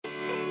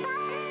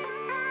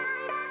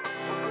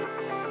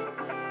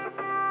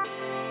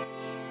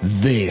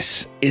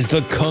This is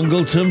the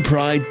Congleton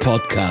Pride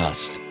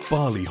podcast.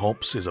 Barley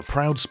Hops is a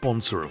proud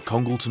sponsor of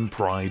Congleton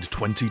Pride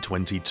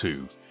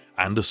 2022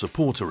 and a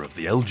supporter of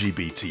the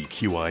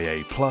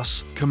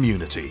LGBTQIA+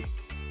 community.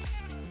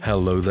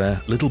 Hello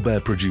there, Little Bear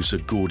producer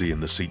Gordy in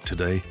the seat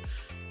today.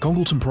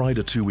 Congleton Pride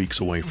are 2 weeks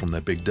away from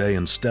their big day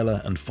and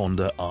Stella and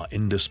Fonda are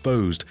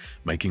indisposed,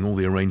 making all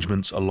the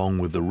arrangements along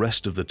with the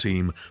rest of the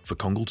team for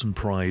Congleton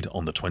Pride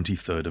on the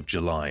 23rd of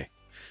July.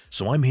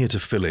 So I'm here to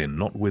fill in,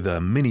 not with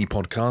a mini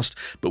podcast,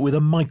 but with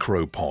a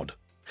micro pod.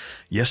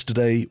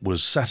 Yesterday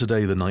was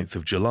Saturday the 9th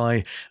of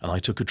July, and I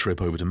took a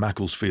trip over to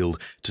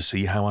Macclesfield to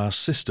see how our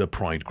sister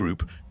Pride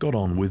group got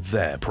on with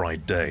their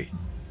Pride Day.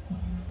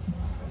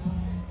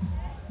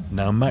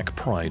 Now,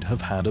 MaccPride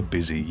have had a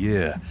busy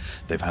year.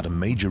 They've had a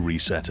major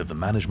reset of the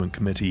management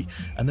committee,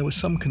 and there was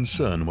some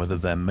concern whether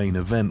their main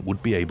event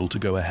would be able to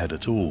go ahead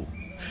at all.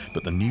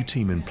 But the new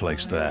team in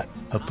place there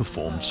have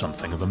performed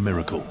something of a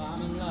miracle.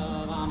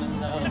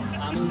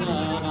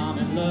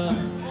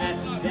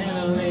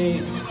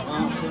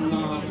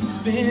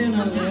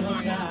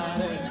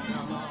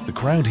 The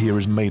crowd here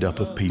is made up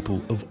of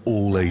people of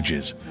all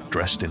ages,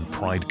 dressed in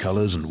pride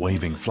colours and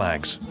waving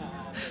flags.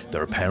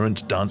 There are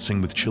parents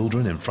dancing with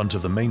children in front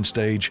of the main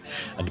stage,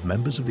 and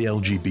members of the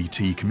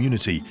LGBT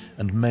community,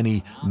 and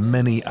many,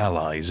 many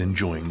allies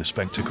enjoying the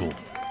spectacle.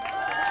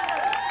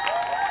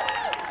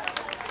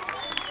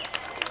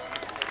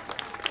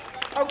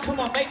 Oh, come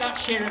on, make that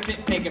cheer a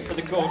bit bigger for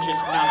the gorgeous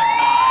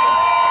Malachi.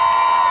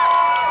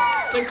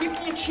 So give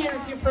me a cheer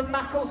if you're from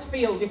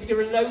Macclesfield, if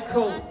you're a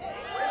local.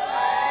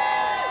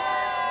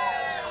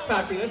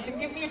 Fabulous. And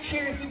give me a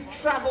cheer if you've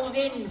travelled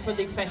in for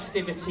the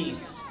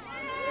festivities.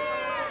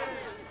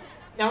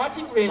 Now, I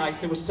didn't realise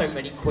there were so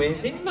many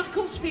queers in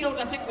Macclesfield.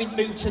 I think we've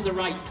moved to the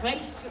right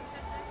place.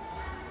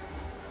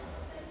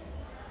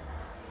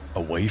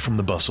 Away from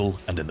the bustle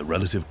and in the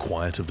relative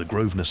quiet of the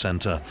Grosvenor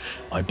Centre,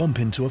 I bump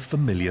into a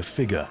familiar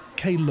figure.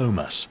 Kay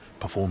Lomas,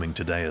 performing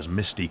today as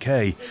Misty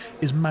Kay,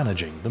 is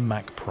managing the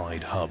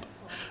MaccPride Hub,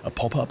 a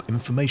pop-up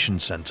information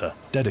centre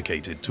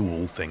dedicated to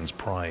all things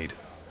Pride.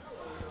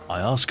 I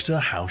asked her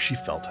how she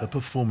felt her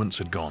performance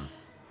had gone.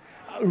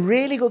 A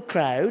really good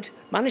crowd,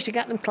 managed to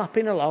get them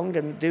clapping along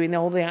and doing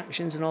all the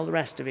actions and all the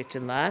rest of it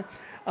in there.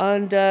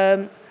 And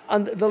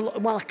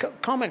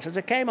comments as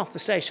I came off the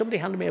stage, somebody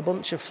handed me a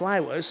bunch of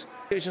flowers.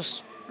 It was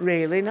just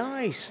really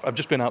nice. I've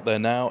just been out there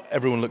now.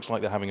 Everyone looks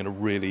like they're having a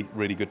really,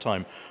 really good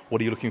time.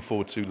 What are you looking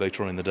forward to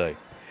later on in the day?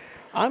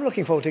 I'm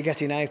looking forward to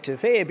getting out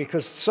of here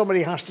because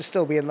somebody has to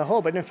still be in the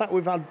hub. And in fact,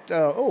 we've had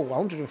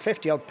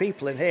 150 odd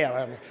people in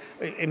here,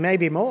 it may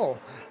be more.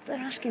 They're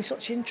asking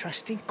such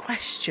interesting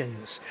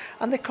questions.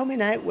 And they're coming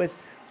out with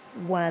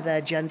where their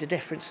gender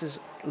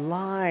differences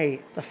lie.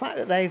 The fact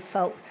that they've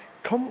felt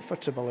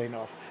comfortable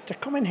enough to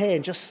come in here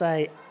and just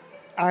say,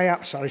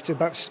 back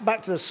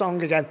to the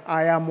song again,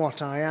 I am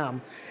what I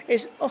am,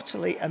 is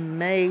utterly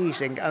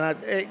amazing.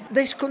 And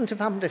this couldn't have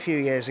happened a few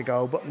years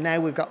ago, but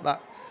now we've got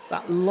that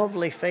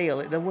lovely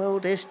feel. The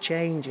world is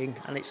changing,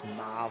 and it's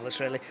marvellous,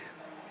 really.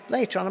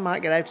 Later on, I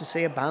might get out and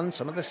see a band,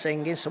 some of the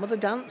singing, some of the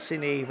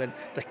dancing even.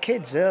 The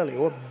kids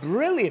earlier were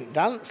brilliant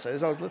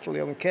dancers, those little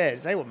young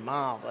kids. They were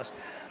marvellous.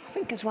 I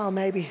think as well,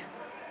 maybe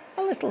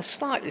a little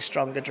slightly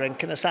stronger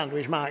drink and a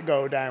sandwich might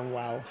go down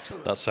well.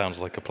 That sounds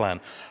like a plan.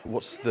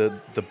 What's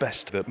the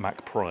best that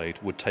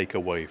MaccPride would take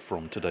away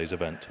from today's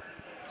event?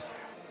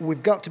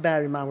 We've got to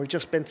bear in mind we've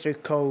just been through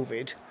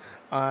COVID,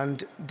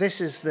 and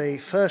this is the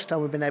first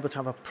time we've been able to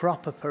have a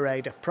proper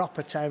parade, a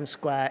proper town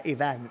square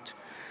event.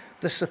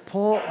 The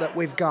support that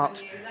we've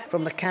got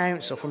from the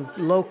council, from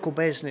local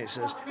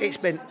businesses, it's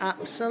been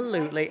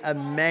absolutely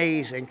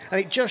amazing. And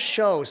it just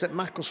shows that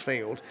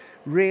Macclesfield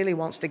really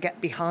wants to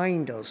get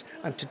behind us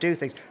and to do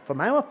things.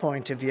 From our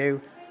point of view,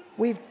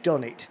 we've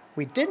done it.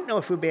 We didn't know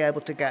if we'd be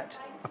able to get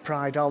a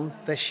Pride on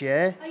this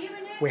year.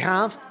 We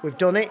have. We've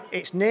done it.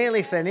 It's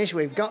nearly finished.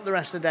 We've got the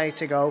rest of the day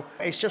to go.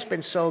 It's just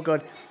been so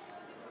good.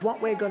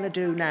 What we're going to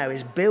do now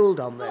is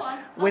build on this.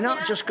 We're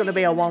not just going to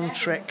be a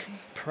one-trick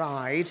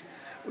Pride,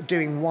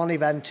 doing one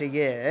event a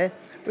year.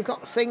 We've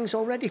got things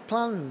already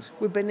planned.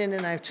 We've been in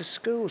and out of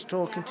schools,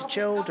 talking to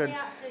children,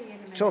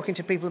 talking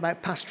to people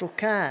about pastoral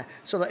care,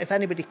 so that if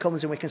anybody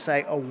comes in, we can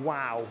say, oh,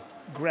 wow,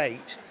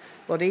 great.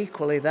 But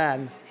equally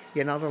then,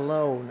 you're not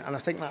alone. And I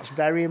think that's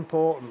very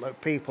important, that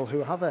people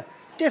who have a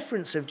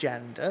difference of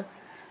gender,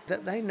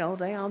 that they know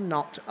they are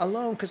not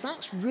alone, because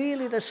that's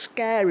really the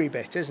scary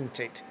bit,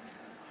 isn't it?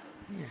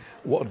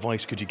 What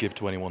advice could you give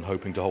to anyone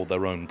hoping to hold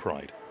their own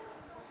Pride?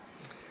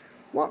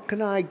 What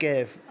can I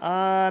give?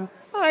 I'd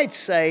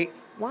say,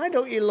 why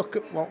don't you look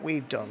at what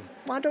we've done?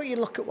 Why don't you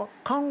look at what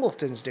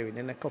Congleton's doing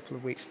in a couple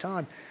of weeks'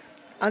 time?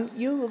 And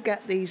you will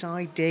get these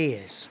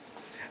ideas.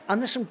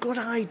 And there's some good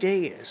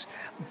ideas.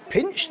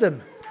 Pinch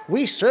them.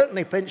 We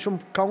certainly pinch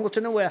from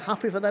Congleton, and we're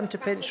happy for them to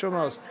pinch from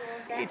us.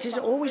 It is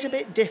always a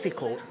bit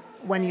difficult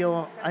when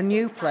you're a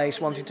new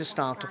place wanting to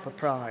start up a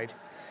Pride.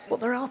 But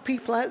there are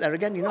people out there,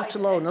 again, you're not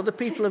alone, other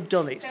people have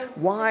done it.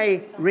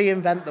 Why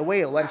reinvent the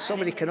wheel when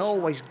somebody can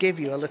always give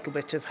you a little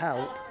bit of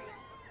help?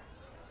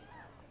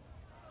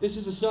 This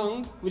is a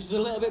song which is a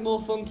little bit more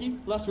funky,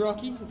 less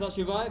rocky, if that's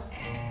your vibe.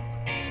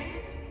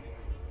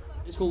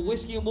 It's called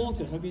Whiskey and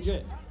Water. Hope you enjoy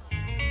it.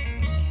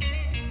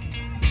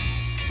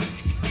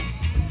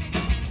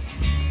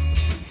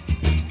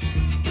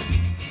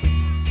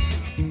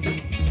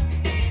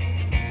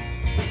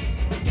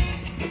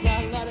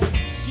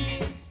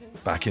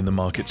 Back in the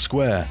market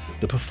square,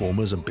 the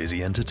performers are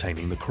busy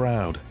entertaining the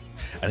crowd.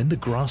 And in the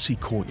grassy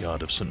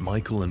courtyard of St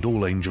Michael and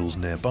All Angels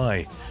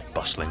nearby,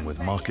 bustling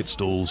with market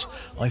stalls,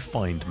 I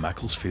find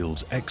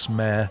Macclesfield's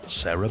ex-mayor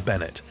Sarah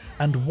Bennett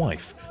and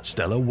wife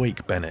Stella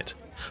Wake Bennett,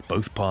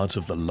 both parts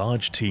of the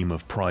large team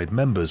of Pride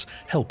members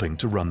helping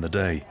to run the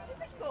day.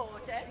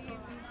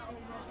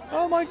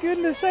 Oh my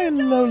goodness,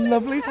 hello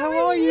lovelies, how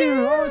are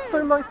you? Oh, it's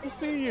so nice to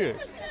see you.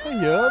 Hey,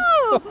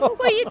 Oh,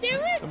 what are you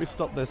doing? Let me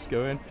stop this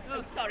going.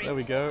 Oh, sorry. There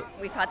we go.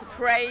 We've had a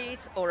parade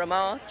or a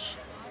march.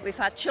 We've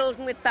had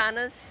children with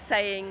banners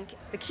saying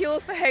the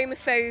cure for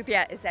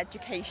homophobia is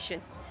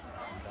education.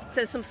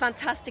 So some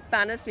fantastic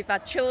banners. We've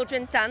had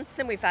children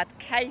dancing. We've had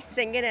Kay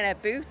singing in her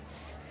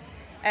boots.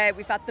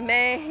 We've had the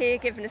mayor here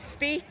giving a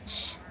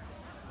speech.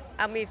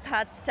 And we've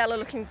had Stella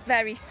looking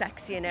very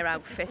sexy in her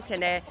outfit,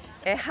 in her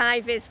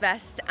high-vis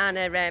vest and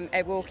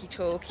her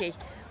walkie-talkie.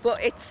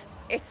 But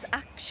it's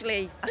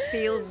actually, I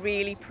feel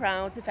really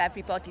proud of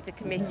everybody, the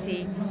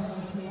committee,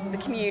 the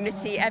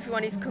community,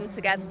 everyone who's come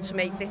together to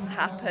make this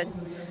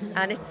happen.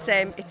 And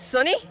it's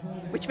sunny,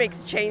 which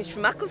makes a change for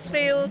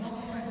Macclesfield,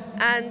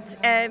 and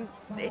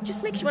it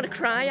just makes you want to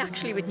cry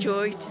actually with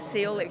joy to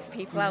see all those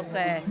people out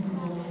there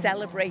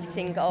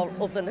celebrating our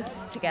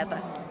otherness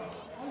together.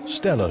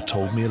 Stella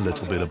told me a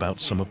little bit about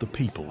some of the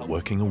people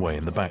working away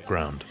in the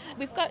background.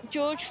 We've got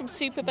George from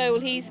Super Bowl.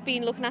 He's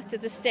been looking after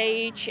the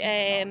stage.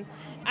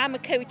 I'm a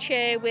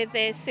co-chair with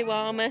Sue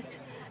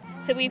Armott.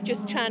 So we've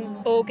just tried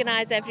and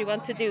organise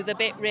everyone to do the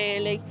bit,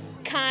 really.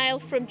 Kyle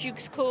from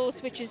Duke's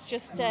Course, which is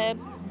just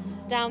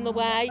down the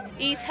way.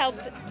 He's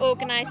helped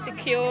organise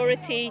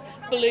security,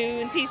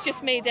 balloons. He's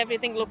just made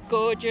everything look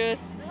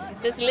gorgeous.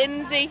 There's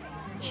Lindsay.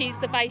 She's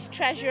the Vice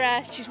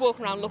Treasurer. She's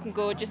walking around looking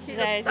gorgeous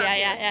today.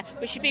 Yeah.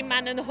 But she's been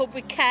manning the hub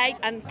with Kay,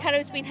 and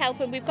Caro's been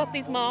helping. We've got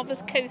these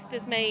marvellous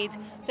coasters made,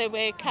 so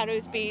where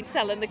Caro's been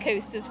selling the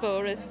coasters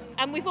for us.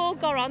 And we've all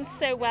got on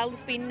so well.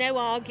 There's been no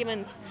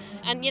arguments.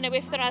 And, you know,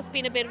 if there has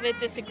been a bit of a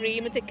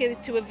disagreement, it goes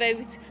to a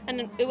vote,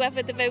 and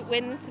whoever the vote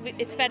wins,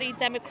 it's very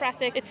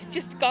democratic. It's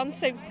just gone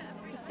so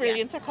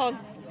brilliant. I can't.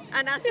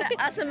 And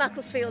as a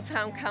Macclesfield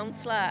Town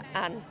Councillor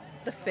and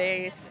the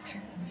first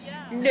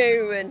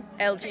new and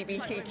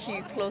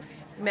LGBTQ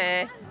plus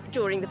mayor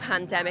during the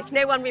pandemic.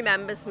 No one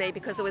remembers me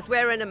because I was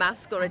wearing a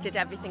mask or I did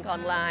everything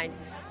online.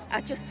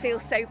 I just feel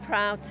so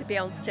proud to be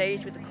on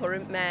stage with the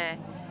current mayor,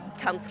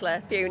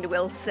 Councillor Fiona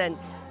Wilson,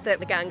 that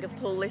the gang have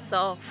pulled this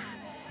off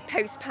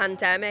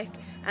post-pandemic.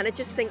 And I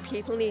just think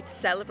people need to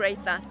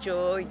celebrate that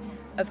joy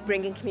of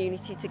bringing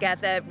community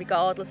together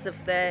regardless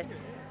of the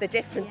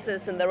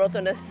differences and their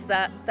otherness,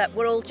 that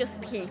we're all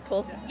just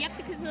people. Yeah,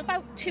 because there's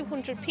about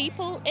 200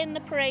 people in the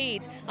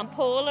parade, and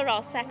Paula,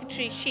 our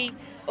secretary, she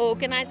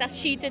organised that.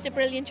 She did a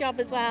brilliant job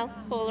as well,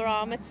 Paula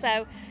Armott.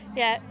 So,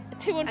 yeah,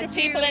 200 and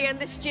people. Julie and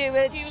the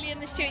stewards. Julie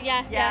and the steward,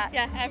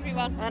 yeah,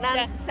 everyone. And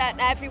Anne's set,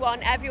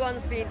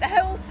 everyone's been, the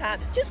whole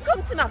time. Just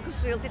come to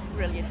Macclesfield, it's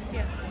brilliant.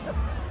 Yeah.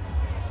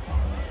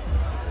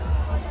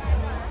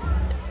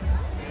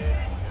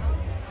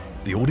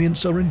 The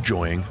audience are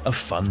enjoying a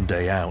fun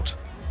day out.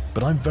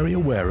 But I'm very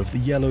aware of the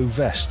yellow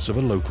vests of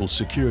a local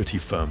security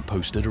firm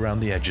posted around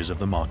the edges of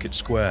the market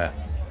square.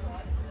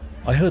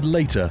 I heard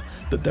later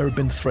that there had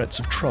been threats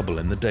of trouble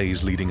in the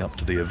days leading up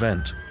to the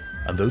event,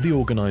 and though the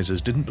organisers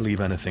didn't believe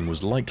anything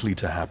was likely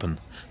to happen,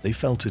 they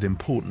felt it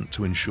important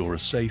to ensure a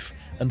safe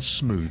and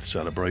smooth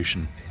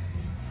celebration.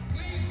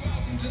 Please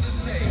welcome to the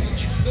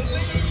stage the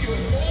lady you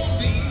have all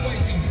been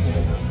waiting for.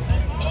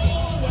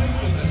 All the way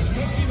from the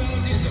Smoky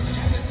Mountains of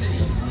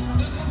Tennessee,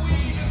 the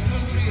Queen of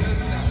Country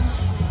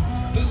herself.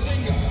 The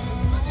singer,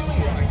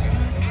 songwriter,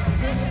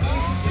 actress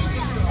and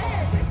superstar,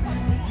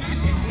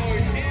 Lucy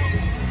Floyd is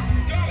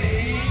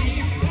Dolly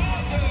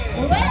Parton.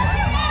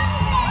 Welcome,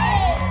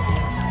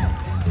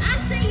 I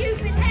see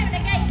you've been having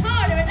a gay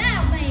party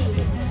without me.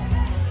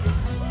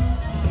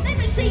 Let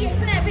me see you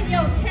clapping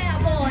your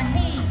cowboy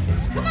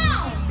hands. Come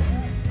on.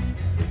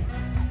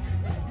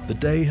 The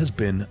day has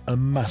been a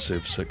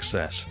massive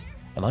success,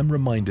 and I'm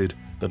reminded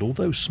that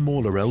although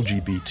smaller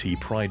LGBT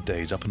Pride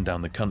days up and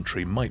down the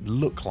country might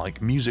look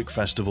like music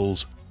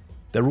festivals,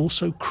 they're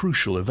also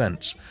crucial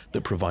events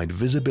that provide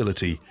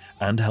visibility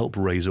and help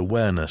raise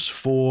awareness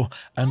for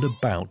and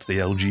about the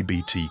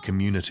LGBT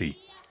community,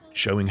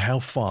 showing how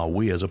far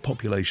we as a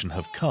population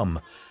have come,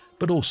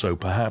 but also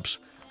perhaps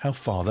how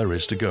far there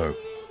is to go.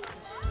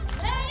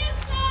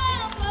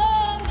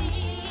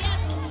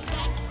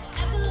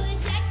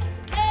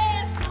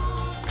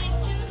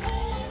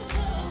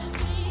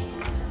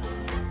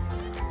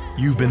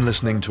 You've been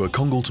listening to a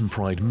Congleton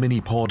Pride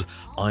mini-pod.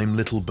 I'm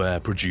Little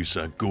Bear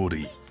producer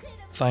Gordy.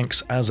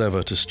 Thanks as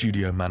ever to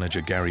studio manager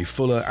Gary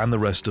Fuller and the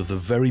rest of the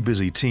very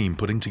busy team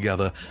putting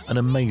together an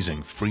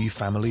amazing free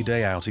family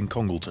day out in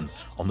Congleton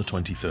on the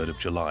 23rd of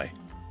July.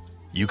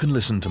 You can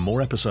listen to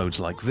more episodes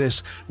like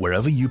this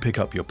wherever you pick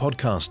up your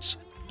podcasts,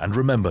 and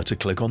remember to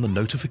click on the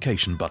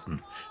notification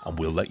button and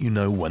we'll let you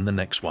know when the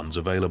next one's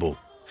available.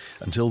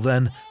 Until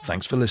then,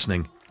 thanks for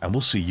listening and we'll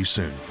see you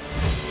soon.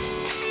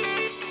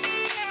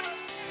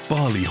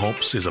 Barley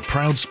Hops is a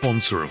proud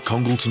sponsor of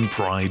Congleton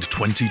Pride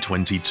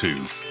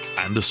 2022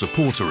 and a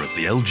supporter of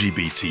the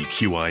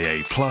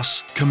LGBTQIA+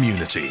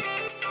 community.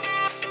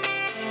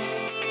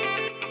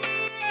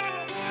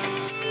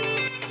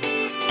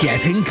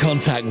 Get in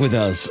contact with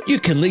us. You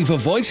can leave a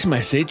voice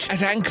message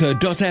at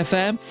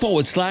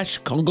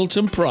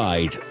anchor.fm/Congleton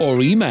Pride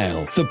or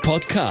email the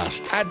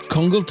podcast at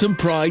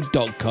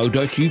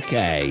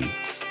congletonpride.co.uk.